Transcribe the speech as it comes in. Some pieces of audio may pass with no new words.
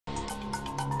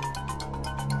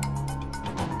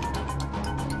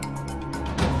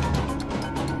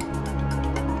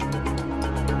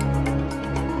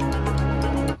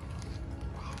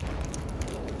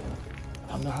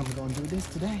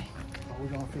this today, but we're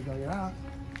gonna figure it out.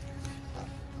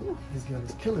 Ooh, this girl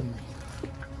is killing me.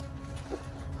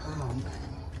 Oh man.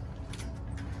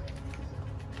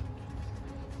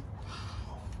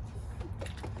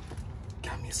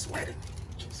 Got me sweating.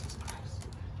 Jesus Christ.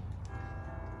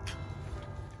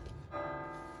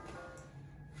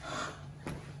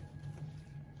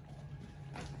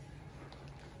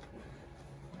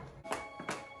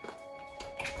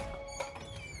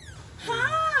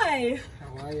 Hi.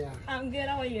 How are you? I'm good.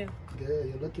 How are you? Good.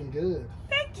 You're looking good.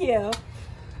 Thank you.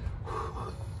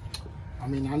 I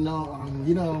mean, I know,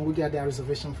 you know, we got that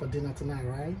reservation for dinner tonight,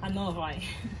 right? I know, right?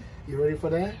 You ready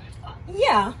for that?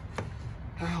 Yeah.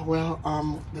 Well,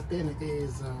 the thing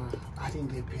is, I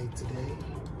didn't get paid today,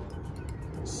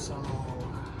 so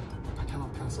I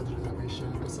cannot cancel the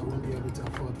reservation because I won't be able to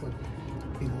afford,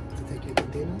 you know, to take you to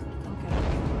dinner. Okay.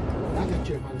 I got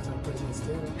you a Valentine present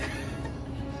still.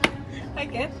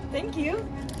 Okay. Thank you.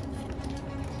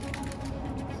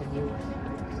 For you,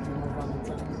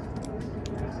 Valentine.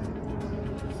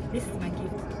 This is my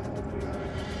gift.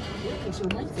 Yeah, it's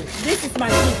romantic. This is my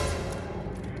gift.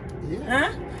 Yeah.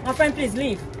 Huh? My friend, please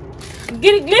leave.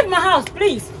 Leave my house,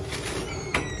 please.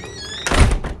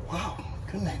 Wow,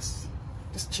 goodness.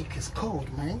 This chick is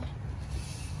cold, man.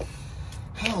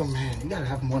 Oh, man, you gotta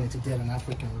have money to get an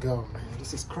African girl, man.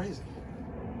 This is crazy.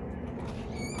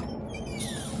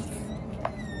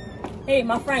 Hey,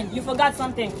 my friend, you forgot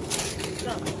something.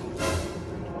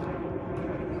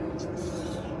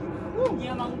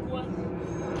 Yeah, man.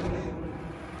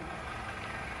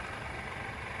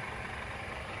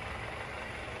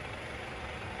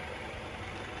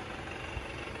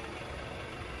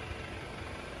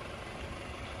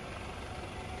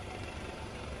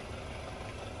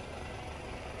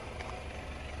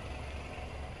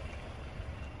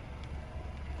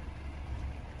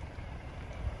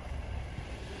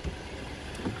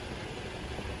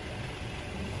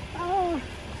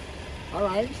 All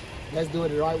right, let's do it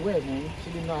the right way, man.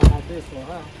 She didn't know I had this for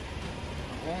her.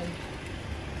 And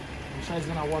I'm sure it's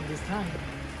gonna work this time.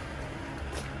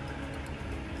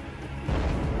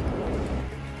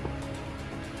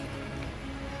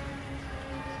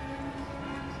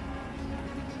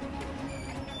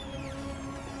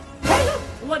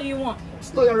 What do you want?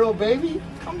 Slow your roll, baby.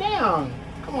 Calm down.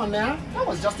 Come on now. That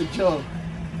was just a joke.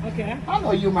 Okay. I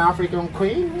know you, my African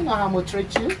queen. You know how I'm gonna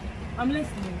treat you. I'm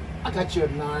listening. I got you a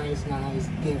nice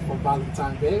gift for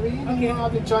Valentine, baby. Okay. You know,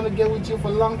 I've been trying to get with you for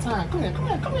a long time. Come here, come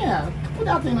here, come here. Put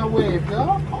that thing away,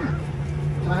 girl. Come on.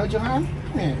 Can I hold your hand?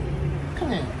 Come here.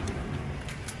 Come here.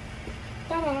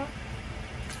 Ta-da.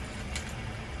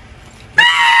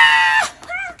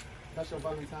 That's your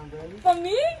Valentine, baby. For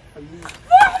me? For you.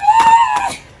 For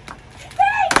me!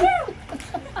 Thank you!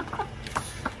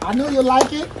 I know you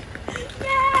like it.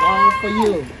 Yeah! All for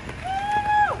you.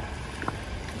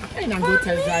 Ain't no good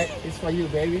test right. It's for you,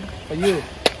 baby. For you.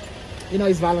 You know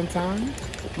it's Valentine.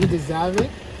 You deserve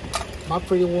it. My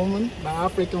pretty woman, my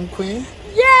African queen.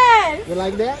 Yes! You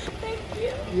like that? Thank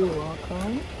you. You're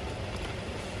welcome.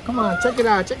 Come on, check it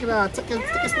out. Check it out. Take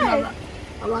a spin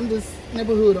around this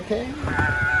neighborhood, okay?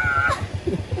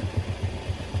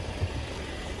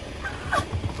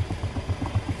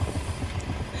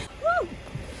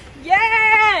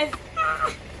 Yes!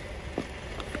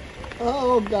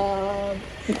 Oh God.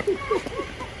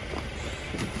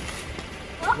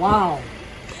 Wow.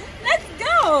 Let's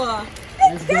go!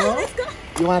 Let's go! Let's go!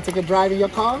 You want to take a drive in your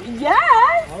car?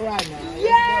 Yes! All right now.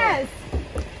 Yes!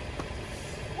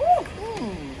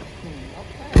 Okay.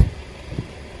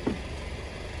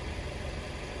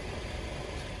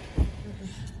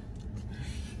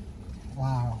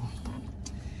 Wow.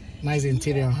 Nice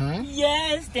interior, huh?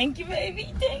 Yes! Thank you,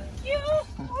 baby. Thank you.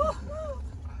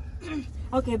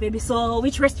 Okay, baby. So,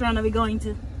 which restaurant are we going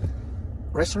to?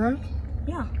 Restaurant?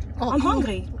 Yeah. Oh, I'm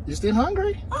hungry. You still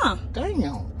hungry?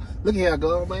 Damn. Look here,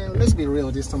 girl, man. Let's be real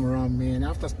this time around, man.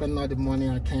 After spending all the money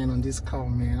I can on this car,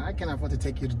 man, I can't afford to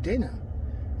take you to dinner.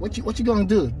 What you gonna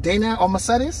do? Dinner or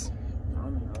Mercedes? I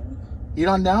don't know. You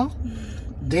don't know?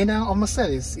 Dinner or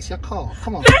Mercedes? It's your call.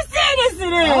 Come on. Mercedes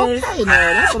it is! Okay,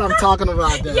 man. That's what I'm talking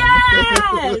about then.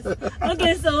 Yes!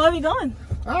 Okay, so where are we going?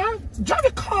 Drive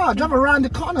the car. Drive around the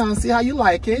corner and see how you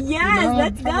like it. Yes, you know,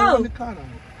 let's drive go. around the corner.